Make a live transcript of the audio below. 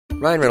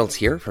Ryan Reynolds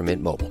here from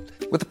Mint Mobile.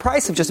 With the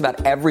price of just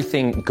about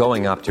everything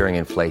going up during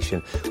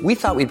inflation, we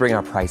thought we'd bring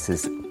our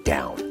prices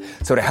down.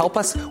 So to help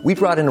us, we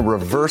brought in a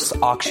reverse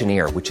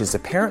auctioneer, which is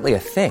apparently a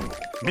thing.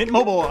 Mint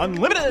Mobile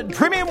Unlimited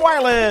Premium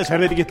Wireless. How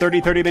to get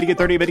 30, 30, bit to get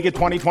 30, bit to get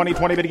 20, 20,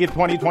 20, bit to get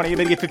 20, 20,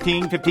 bit to get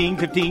 15, 15,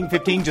 15,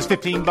 15, just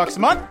 $15 a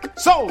month?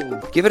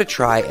 Sold! Give it a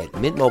try at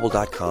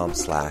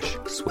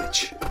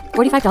mintmobile.com/switch.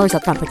 $45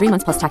 up front for 3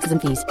 months plus taxes and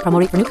fees. Promo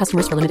rate for new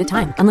customers for limited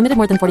time. Unlimited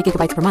more than 40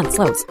 gigabytes per month.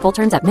 Slows full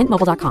terms at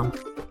mintmobile.com.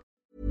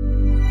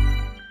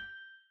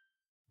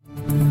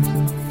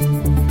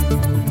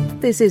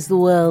 This is The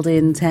World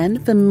in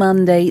 10 for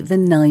Monday, the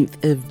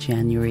 9th of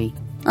January.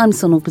 I'm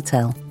Sonal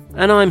Patel.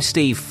 And I'm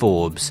Steve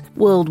Forbes.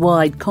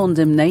 Worldwide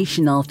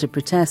condemnation after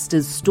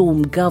protesters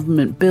storm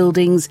government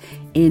buildings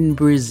in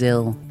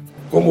Brazil.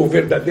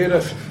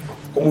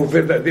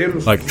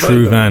 Like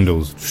true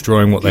vandals,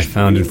 destroying what they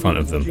found in front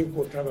of them.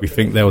 We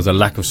think there was a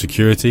lack of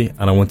security,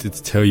 and I wanted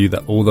to tell you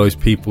that all those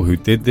people who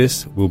did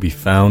this will be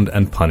found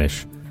and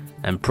punished.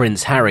 And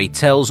Prince Harry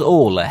tells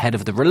all ahead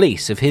of the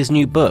release of his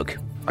new book.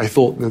 I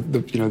thought that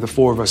the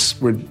four of us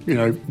would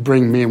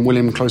bring me and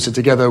William closer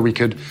together. We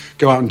could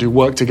go out and do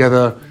work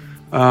together,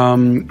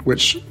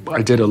 which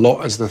I did a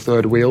lot as the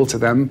third wheel to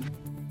them.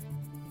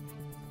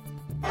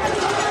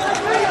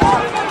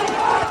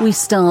 We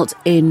start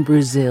in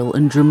Brazil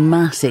and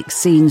dramatic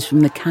scenes from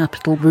the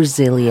capital,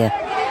 Brasilia,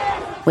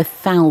 where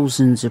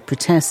thousands of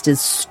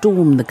protesters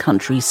storm the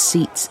country's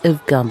seats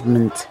of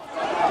government,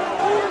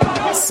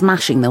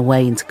 smashing their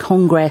way into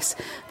Congress,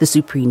 the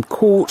Supreme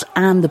Court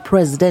and the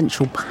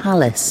presidential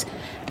palace.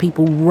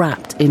 People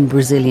wrapped in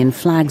Brazilian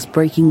flags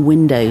breaking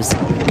windows.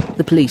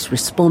 The police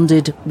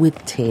responded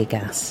with tear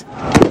gas.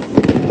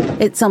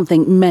 It's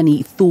something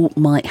many thought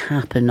might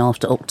happen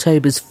after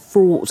October's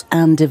fraught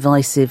and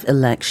divisive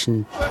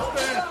election.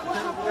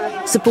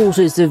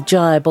 Supporters of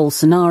Jair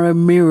Bolsonaro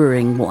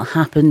mirroring what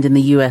happened in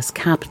the US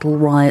Capitol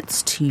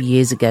riots 2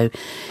 years ago.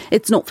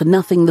 It's not for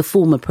nothing the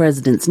former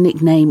president's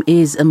nickname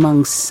is,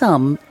 among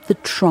some, the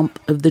Trump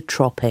of the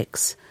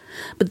tropics.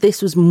 But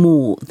this was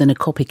more than a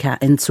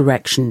copycat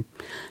insurrection.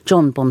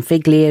 John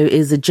Bonfiglio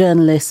is a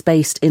journalist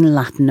based in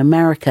Latin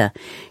America.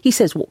 He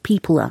says what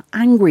people are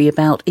angry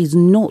about is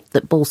not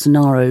that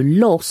Bolsonaro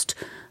lost,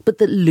 but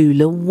that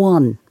Lula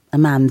won, a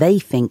man they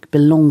think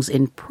belongs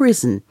in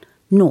prison,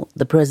 not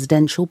the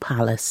presidential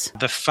palace.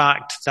 The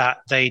fact that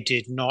they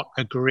did not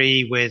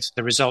agree with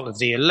the result of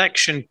the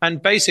election,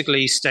 and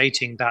basically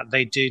stating that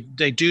they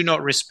do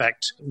not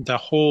respect the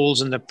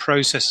halls and the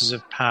processes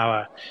of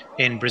power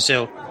in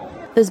Brazil.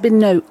 There's been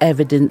no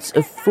evidence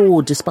of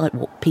fraud, despite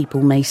what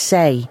people may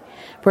say.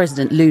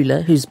 President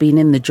Lula, who's been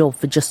in the job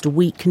for just a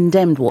week,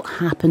 condemned what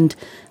happened,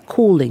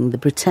 calling the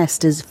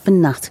protesters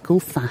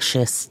fanatical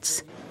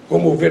fascists.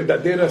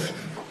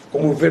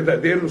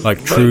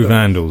 Like true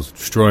vandals,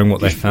 destroying what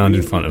they found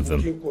in front of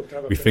them.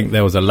 We think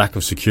there was a lack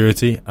of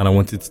security, and I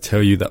wanted to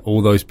tell you that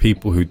all those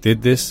people who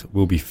did this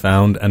will be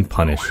found and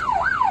punished.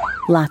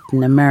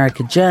 Latin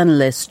America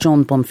journalist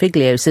John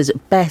Bonfiglio says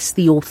at best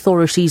the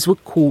authorities were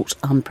caught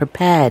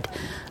unprepared.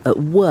 At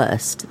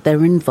worst,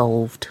 they're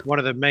involved. One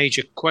of the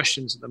major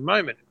questions at the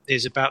moment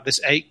is about this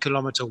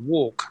 8-kilometre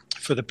walk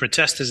for the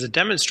protesters, the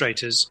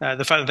demonstrators,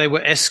 the fact that they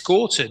were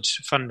escorted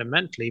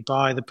fundamentally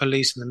by the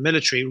police and the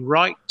military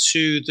right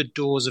to the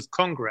doors of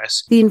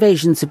Congress. The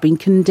invasions have been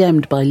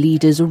condemned by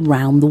leaders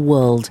around the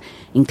world,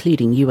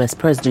 including US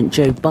President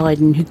Joe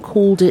Biden, who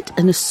called it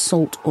an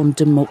assault on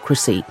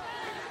democracy.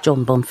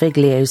 John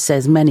Bonfiglio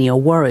says many are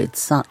worried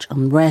such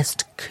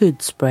unrest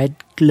could spread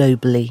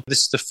globally. This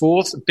is the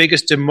fourth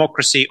biggest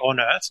democracy on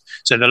earth.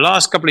 So in the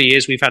last couple of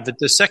years, we've had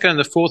the second and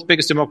the fourth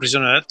biggest democracies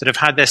on earth that have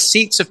had their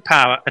seats of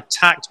power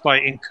attacked by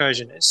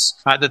incursionists.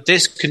 That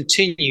this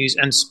continues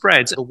and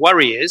spreads. The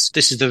worry is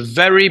this is the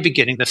very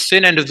beginning, the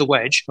thin end of the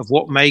wedge of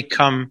what may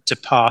come to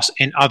pass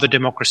in other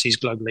democracies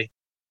globally.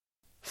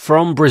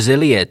 From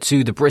Brasilia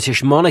to the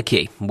British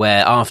monarchy,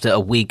 where after a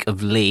week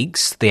of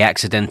leaks, the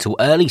accidental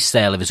early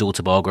sale of his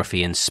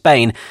autobiography in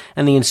Spain,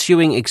 and the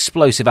ensuing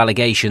explosive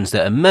allegations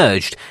that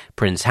emerged,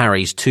 Prince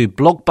Harry's 2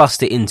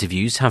 blockbuster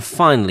interviews have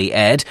finally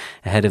aired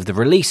ahead of the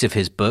release of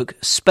his book,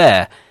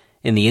 Spare.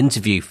 In the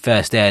interview,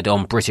 first aired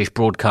on British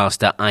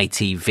broadcaster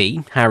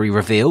ITV, Harry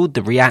revealed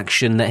the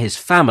reaction that his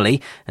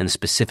family, and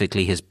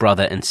specifically his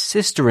brother and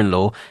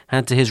sister-in-law,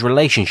 had to his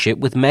relationship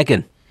with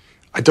Meghan.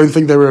 I don't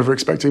think they were ever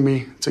expecting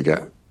me to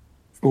get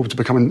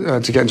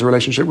into a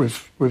relationship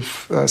with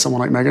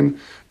someone like Meghan.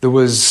 There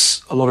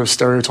was a lot of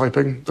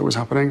stereotyping that was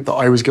happening that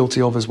I was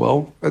guilty of as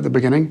well at the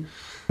beginning.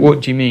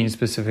 What do you mean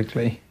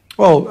specifically?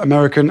 Well,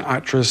 American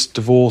actress,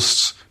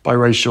 divorced,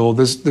 biracial,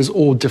 there's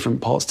all different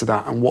parts to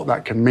that and what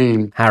that can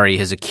mean. Harry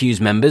has accused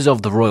members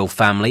of the royal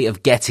family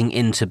of getting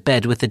into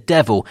bed with the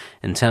devil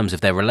in terms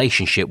of their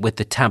relationship with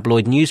the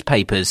tabloid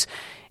newspapers.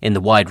 In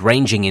the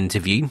wide-ranging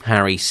interview,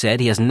 Harry said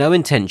he has no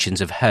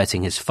intentions of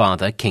hurting his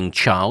father, King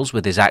Charles,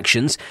 with his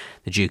actions.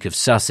 The Duke of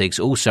Sussex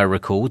also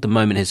recalled the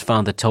moment his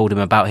father told him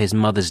about his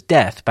mother's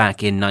death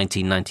back in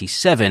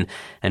 1997,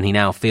 and he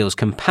now feels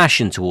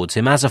compassion towards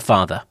him as a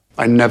father.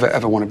 I never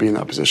ever want to be in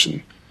that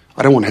position.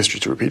 I don't want history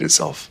to repeat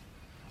itself.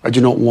 I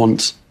do not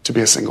want to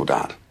be a single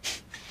dad.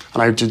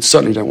 And I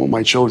certainly don't want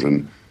my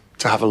children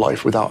to have a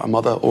life without a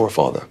mother or a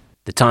father.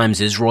 The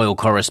Times' royal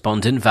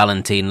correspondent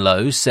Valentine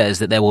Lowe says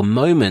that there were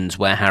moments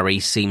where Harry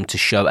seemed to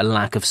show a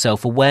lack of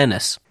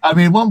self-awareness. I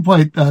mean, at one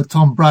point,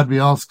 Tom Bradby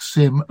asks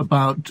him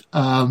about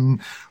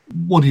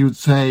what he would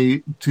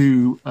say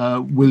to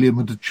William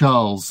and to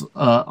Charles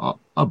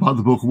about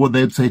the book, or what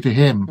they'd say to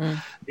him.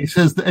 He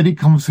says that any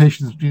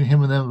conversations between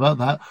him and them about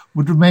that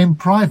would remain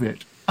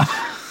private.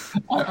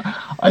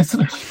 I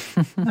sort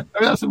of, I mean,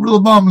 that's a real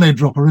marmalade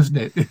dropper, isn't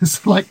it?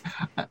 It's like,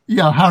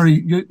 yeah,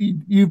 Harry,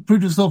 you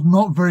proved yourself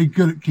not very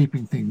good at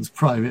keeping things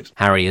private.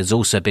 Harry has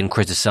also been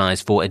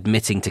criticised for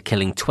admitting to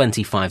killing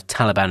 25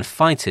 Taliban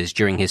fighters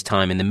during his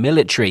time in the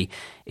military.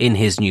 In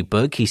his new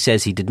book, he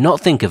says he did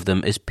not think of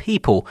them as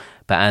people,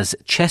 but as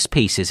chess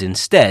pieces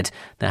instead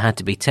that had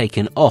to be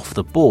taken off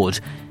the board.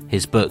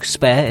 His book,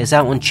 Spare, is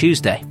out on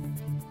Tuesday.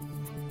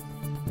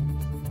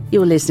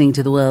 You're listening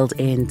to The World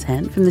in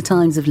 10 from the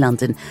Times of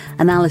London.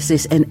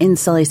 Analysis and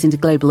insight into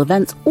global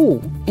events,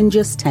 all in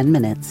just 10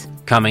 minutes.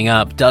 Coming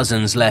up,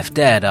 dozens left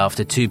dead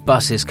after 2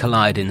 buses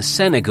collide in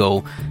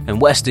Senegal,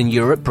 and Western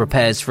Europe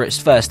prepares for its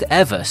first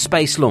ever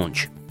space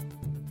launch.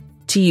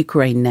 To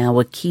Ukraine now,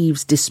 where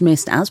Kyiv's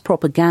dismissed as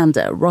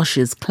propaganda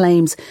Russia's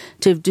claims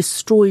to have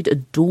destroyed a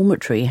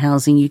dormitory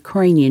housing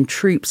Ukrainian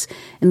troops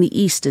in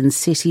the eastern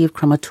city of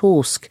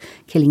Kramatorsk,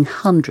 killing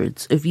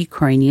hundreds of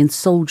Ukrainian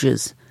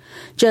soldiers.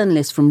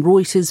 Journalists from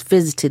Reuters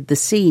visited the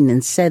scene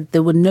and said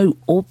there were no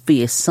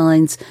obvious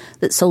signs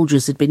that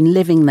soldiers had been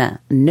living there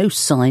and no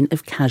sign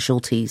of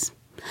casualties.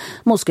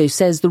 Moscow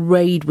says the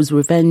raid was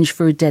revenge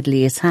for a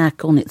deadly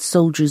attack on its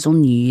soldiers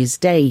on New Year's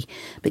Day,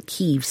 but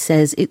Kyiv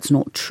says it's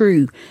not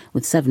true,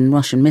 with 7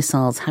 Russian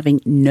missiles having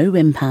no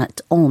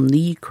impact on the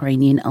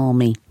Ukrainian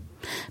army.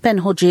 Ben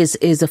Hodges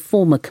is a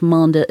former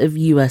commander of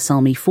US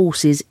Army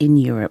forces in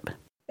Europe.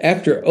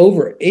 After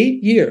over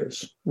 8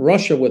 years,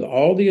 Russia, with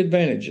all the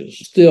advantages,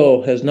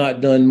 still has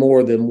not done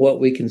more than what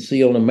we can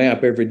see on a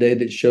map every day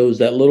that shows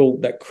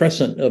that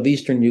crescent of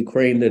eastern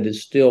Ukraine that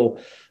is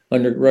still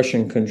under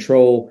Russian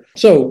control.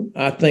 So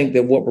I think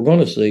that what we're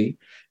going to see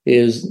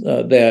is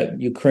that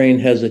Ukraine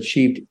has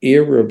achieved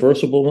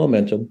irreversible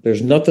momentum.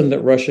 There's nothing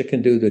that Russia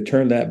can do to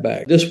turn that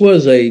back. This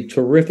was a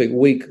terrific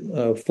week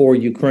for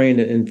Ukraine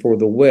and for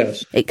the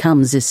West. It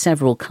comes as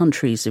several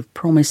countries have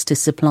promised to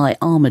supply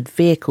armoured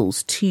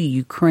vehicles to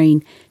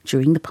Ukraine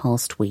during the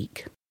past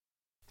week.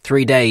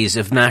 3 days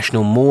of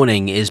national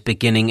mourning is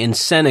beginning in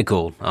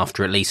Senegal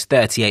after at least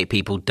 38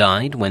 people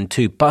died when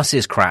 2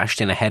 buses crashed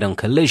in a head-on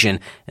collision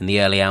in the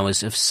early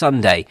hours of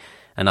Sunday.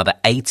 Another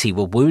 80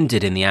 were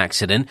wounded in the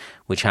accident,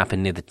 which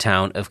happened near the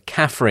town of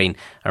Kaffrine,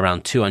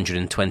 around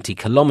 220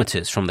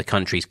 kilometres from the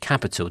country's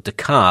capital,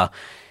 Dakar.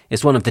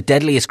 It's one of the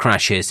deadliest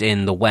crashes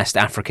in the West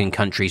African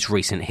country's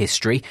recent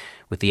history,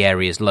 with the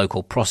area's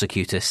local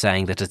prosecutor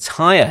saying that a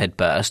tyre had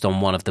burst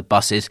on one of the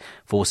buses,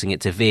 forcing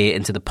it to veer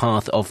into the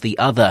path of the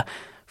other.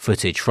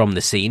 Footage from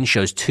the scene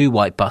shows 2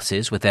 white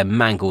buses with their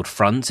mangled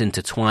fronts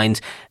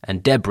intertwined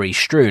and debris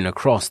strewn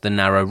across the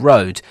narrow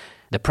road.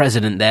 The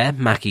president there,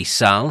 Macky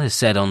Sall, has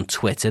said on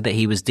Twitter that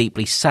he was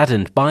deeply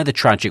saddened by the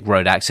tragic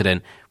road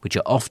accident, which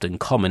are often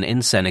common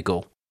in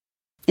Senegal.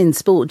 In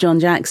sport, John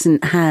Jackson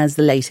has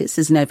the latest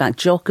as Novak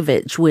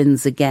Djokovic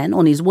wins again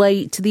on his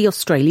way to the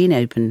Australian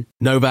Open.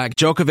 Novak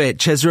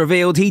Djokovic has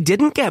revealed he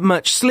didn't get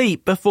much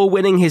sleep before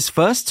winning his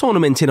first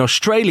tournament in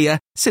Australia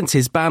since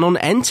his ban on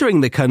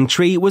entering the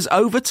country was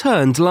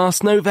overturned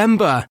last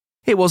November.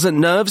 It wasn't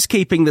nerves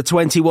keeping the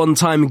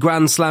 21-time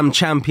Grand Slam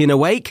champion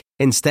awake.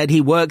 Instead, he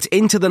worked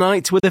into the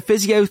night with a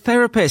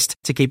physiotherapist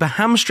to keep a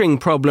hamstring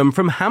problem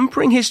from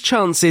hampering his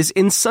chances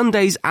in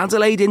Sunday's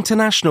Adelaide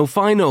International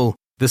final.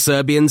 The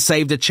Serbian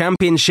saved a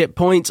championship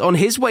point on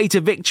his way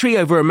to victory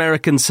over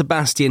American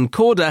Sebastian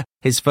Korda,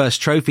 his first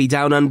trophy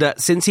down under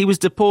since he was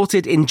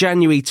deported in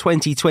January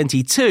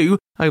 2022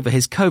 over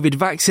his COVID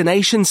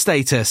vaccination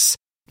status.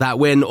 That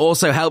win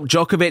also helped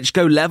Djokovic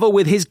go level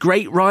with his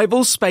great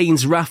rival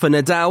Spain's Rafa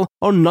Nadal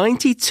on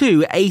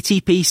 92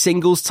 ATP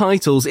singles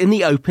titles in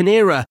the Open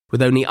era,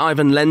 with only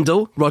Ivan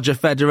Lendl, Roger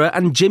Federer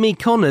and Jimmy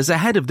Connors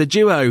ahead of the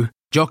duo.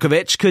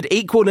 Djokovic could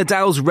equal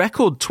Nadal's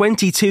record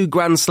 22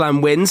 Grand Slam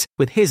wins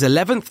with his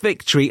 11th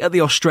victory at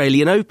the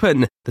Australian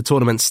Open. The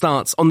tournament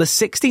starts on the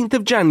 16th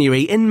of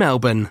January in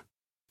Melbourne.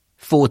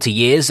 40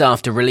 years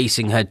after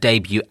releasing her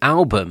debut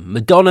album,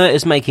 Madonna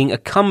is making a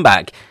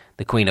comeback.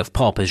 The Queen of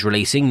Pop is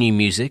releasing new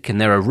music and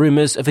there are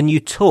rumours of a new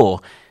tour.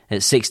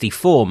 At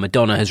 64,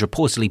 Madonna has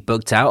reportedly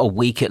booked out a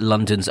week at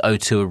London's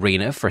O2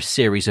 Arena for a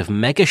series of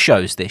mega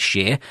shows this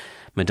year.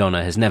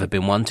 Madonna has never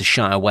been one to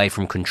shy away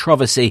from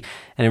controversy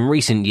and in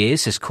recent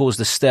years has caused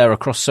a stir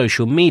across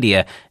social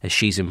media as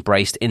she's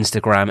embraced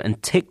Instagram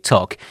and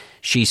TikTok.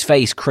 She's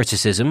faced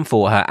criticism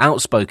for her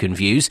outspoken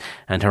views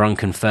and her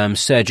unconfirmed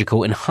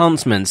surgical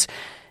enhancements.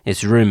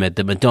 It's rumoured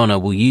that Madonna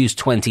will use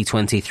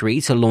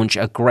 2023 to launch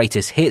a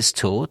greatest hits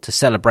tour to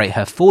celebrate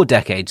her 4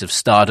 decades of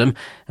stardom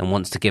and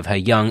wants to give her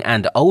young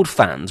and old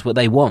fans what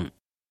they want.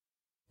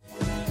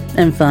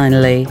 And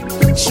finally,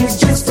 she's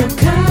just a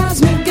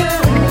cosmic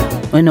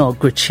girl. We're not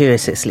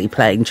gratuitously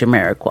playing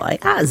Jamiroquai,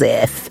 as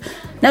if.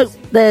 No,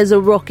 there's a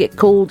rocket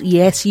called,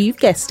 yes, you've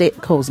guessed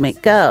it,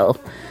 Cosmic Girl.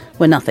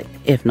 We're nothing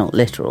if not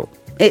literal.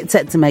 It's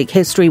set to make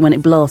history when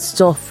it blasts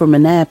off from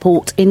an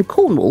airport in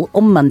Cornwall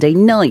on Monday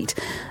night.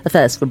 A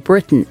first for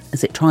Britain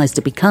as it tries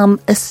to become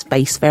a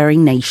spacefaring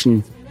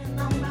nation.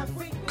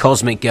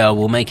 Cosmic Girl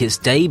will make its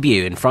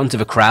debut in front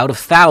of a crowd of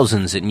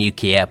thousands at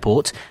Newquay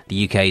Airport,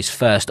 the UK's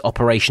first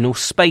operational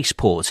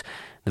spaceport.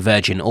 The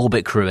Virgin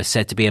Orbit crew are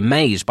said to be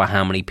amazed by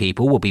how many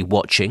people will be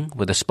watching,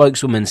 with a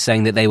spokeswoman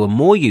saying that they were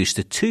more used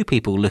to 2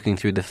 people looking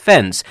through the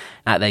fence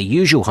at their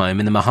usual home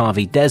in the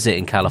Mojave Desert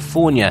in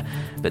California.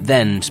 But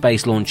then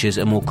space launches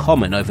are more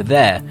common over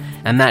there.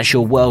 And that's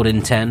your World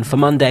in 10 for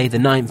Monday, the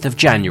 9th of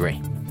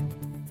January.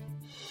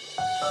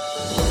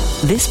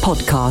 This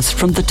podcast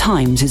from The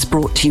Times is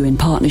brought to you in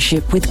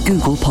partnership with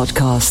Google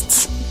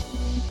Podcasts.